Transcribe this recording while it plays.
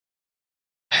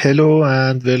Hello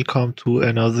and welcome to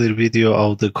another video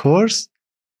of the course.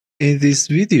 In this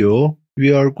video,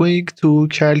 we are going to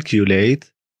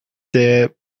calculate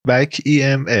the back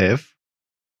EMF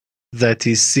that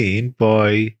is seen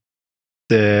by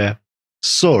the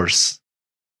source.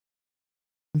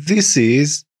 This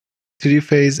is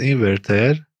three-phase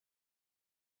inverter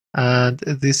and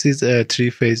this is a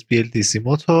three-phase BLDC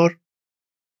motor.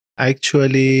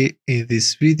 Actually, in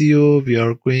this video, we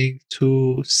are going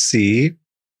to see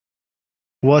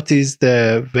what is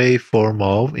the waveform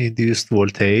of induced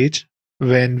voltage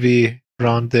when we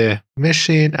run the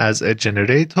machine as a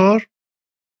generator,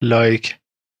 like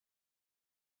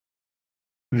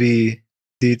we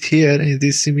did here in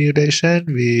this simulation.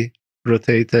 We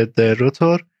rotated the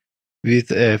rotor with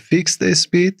a fixed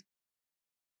speed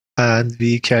and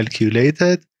we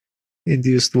calculated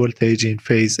induced voltage in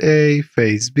phase A,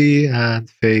 phase B, and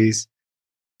phase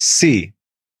C.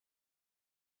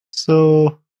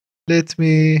 So let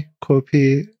me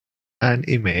copy an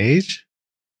image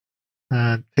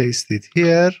and paste it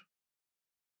here.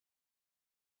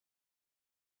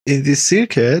 In this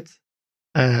circuit,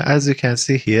 as you can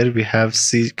see here, we have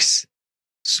 6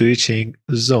 switching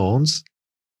zones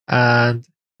and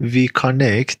we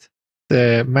connect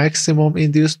the maximum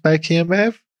induced back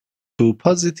EMF to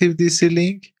positive DC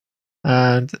link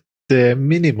and the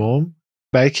minimum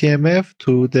back EMF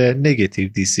to the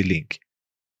negative DC link.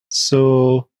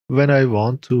 So when I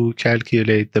want to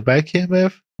calculate the back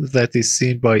EMF that is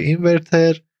seen by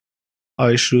inverter,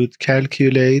 I should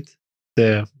calculate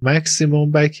the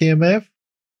maximum back EMF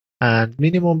and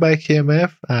minimum back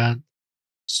EMF and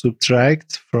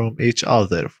subtract from each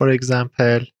other. For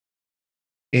example,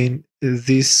 in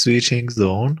this switching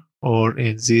zone or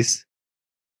in this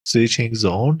switching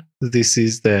zone, this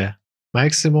is the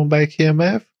maximum back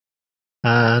EMF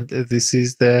and this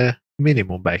is the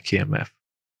minimum back EMF.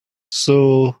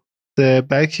 So the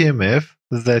back EMF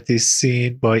that is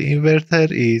seen by inverter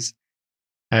is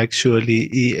actually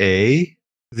EA,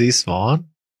 this one,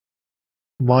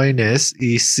 minus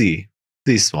EC,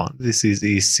 this one. This is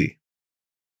EC.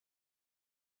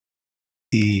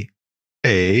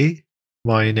 EA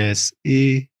minus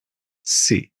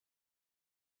EC.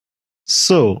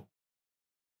 So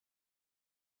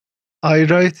I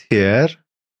write here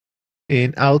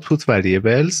in output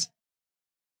variables,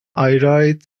 I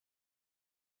write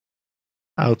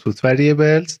output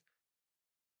variables.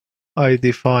 I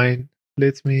define,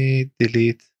 let me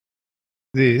delete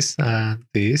this and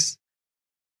this.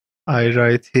 I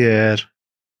write here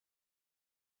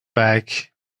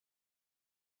back,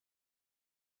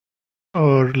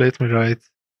 or let me write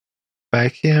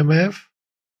back EMF.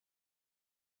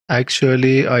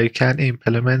 Actually, I can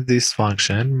implement this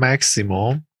function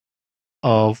maximum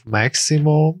of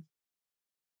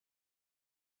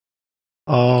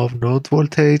node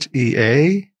voltage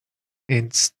EA,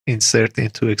 insert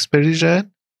into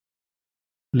expression.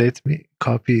 Let me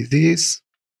copy this,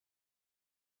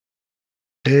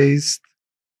 paste,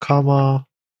 comma,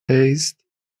 paste.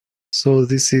 So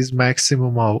this is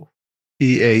maximum of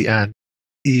EA and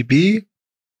EB,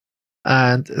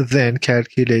 and then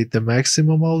calculate the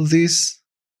maximum of this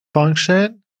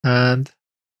function and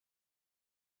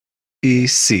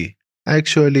EC.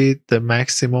 Actually, the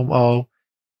maximum of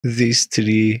these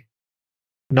three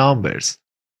numbers.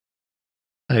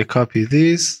 I copy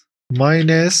this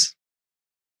minus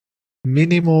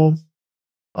minimum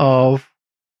of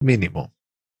minimum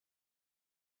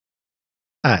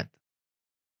and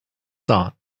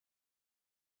done.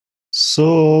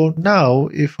 So now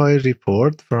if I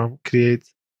report from create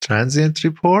transient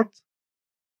report,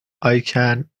 I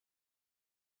can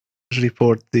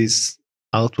report this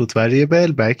output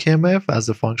variable back EMF as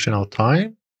a function of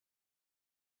time.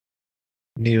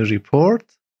 New report.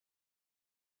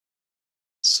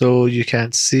 So you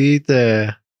can see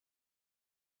the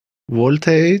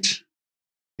voltage,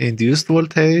 induced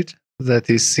voltage that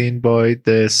is seen by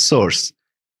the source.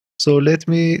 So let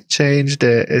me change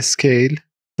the scale,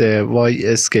 the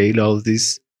Y scale of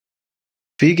this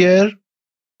figure.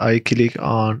 I click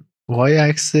on Y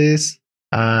axis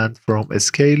and from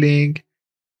scaling,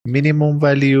 minimum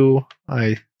value,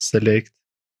 I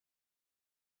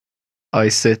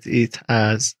set it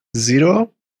as 0.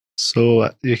 So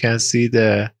you can see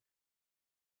the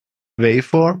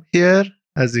waveform here.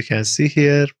 As you can see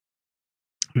here,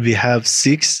 we have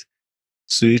 6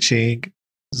 switching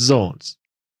zones.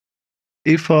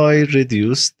 If I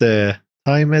reduce the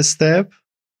time step,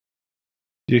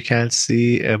 you can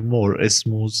see a more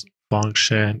smooth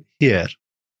function here.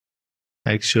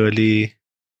 Actually,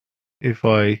 if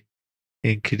I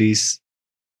increase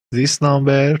this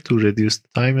number to reduce the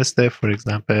time step, for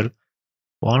example,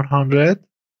 100,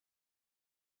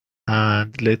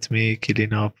 And let me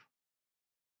clean up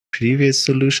previous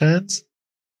solutions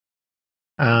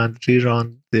and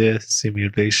rerun the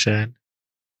simulation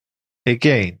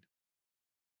again.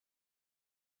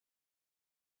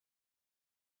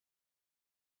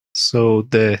 So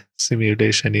the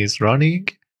simulation is running,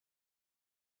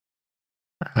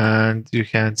 and you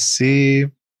can see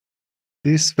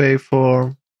this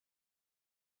waveform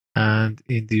and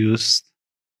induced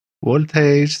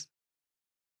voltage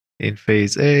in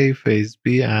phase A, phase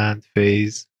B, and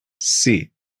phase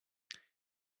C.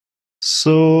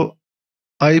 So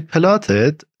I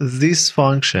plotted this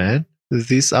function,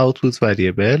 this output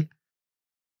variable,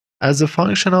 as a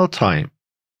function of time.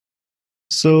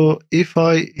 So if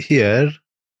I here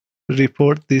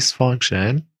report this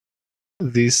function,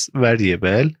 this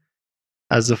variable,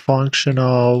 as a function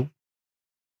of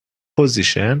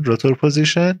position, rotor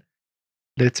position,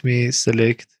 let me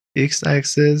select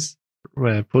x-axis,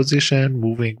 position,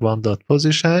 moving one dot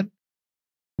position,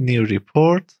 new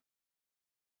report,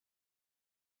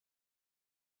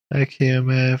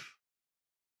 back-EMF,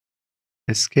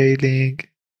 scaling,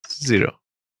 0.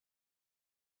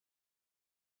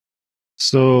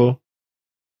 So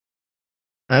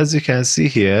as you can see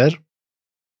here,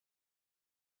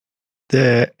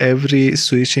 every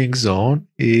switching zone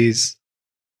is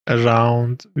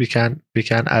around, we can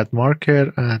add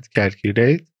marker and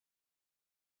calculate.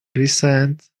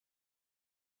 Recent,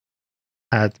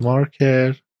 add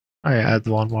marker, I add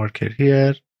one marker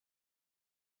here.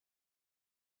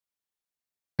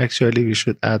 Actually, we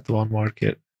should add one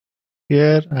marker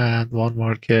here and one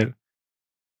marker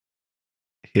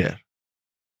here.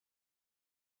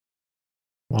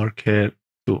 Marker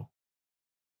 2.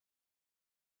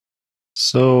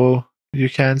 So you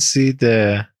can see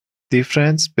the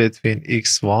difference between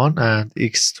x1 and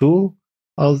x2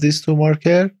 of these two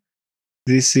markers.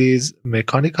 This is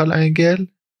mechanical angle,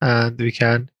 and we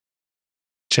can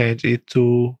change it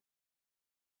to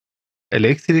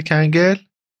electric angle.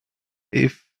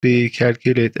 If we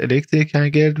calculate electric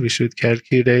angle, we should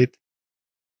calculate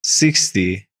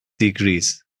 60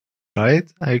 degrees,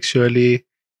 right? Actually,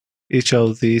 each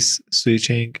of these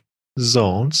switching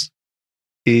zones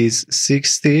is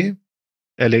 60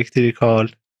 electrical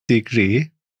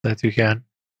degree that you can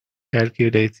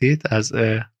calculate it as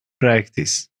a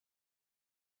practice.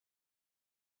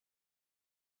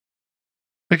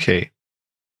 Okay.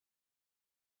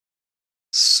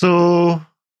 So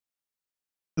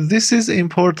this is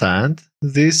important.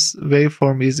 This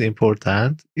waveform is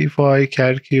important. If I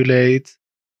calculate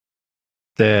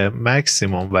the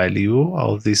maximum value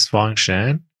of this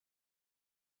function,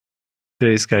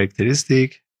 there is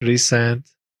characteristic, recent,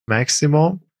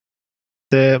 maximum.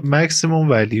 The maximum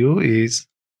value is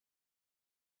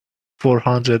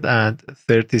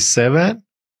 437.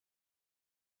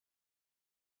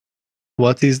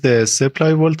 What is the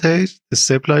supply voltage? The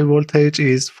supply voltage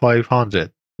is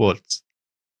 500 volts.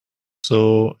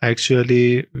 So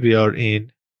actually we are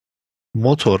in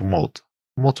motor mode,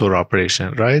 motor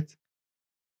operation, right?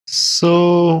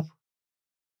 So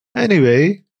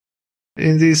anyway,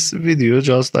 in this video,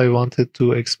 just I wanted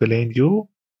to explain you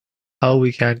how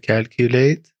we can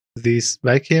calculate this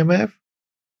back-EMF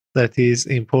that is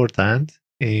important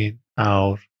in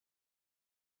our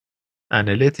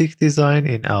analytic design,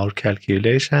 in our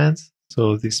calculations.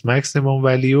 So this maximum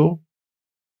value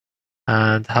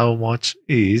and how much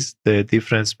is the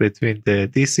difference between the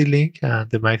DC link and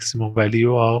the maximum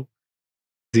value of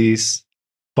this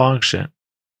function.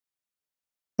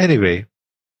 Anyway,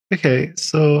 okay,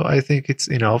 so I think it's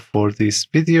enough for this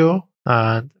video,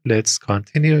 and let's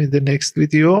continue in the next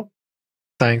video.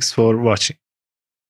 Thanks for watching.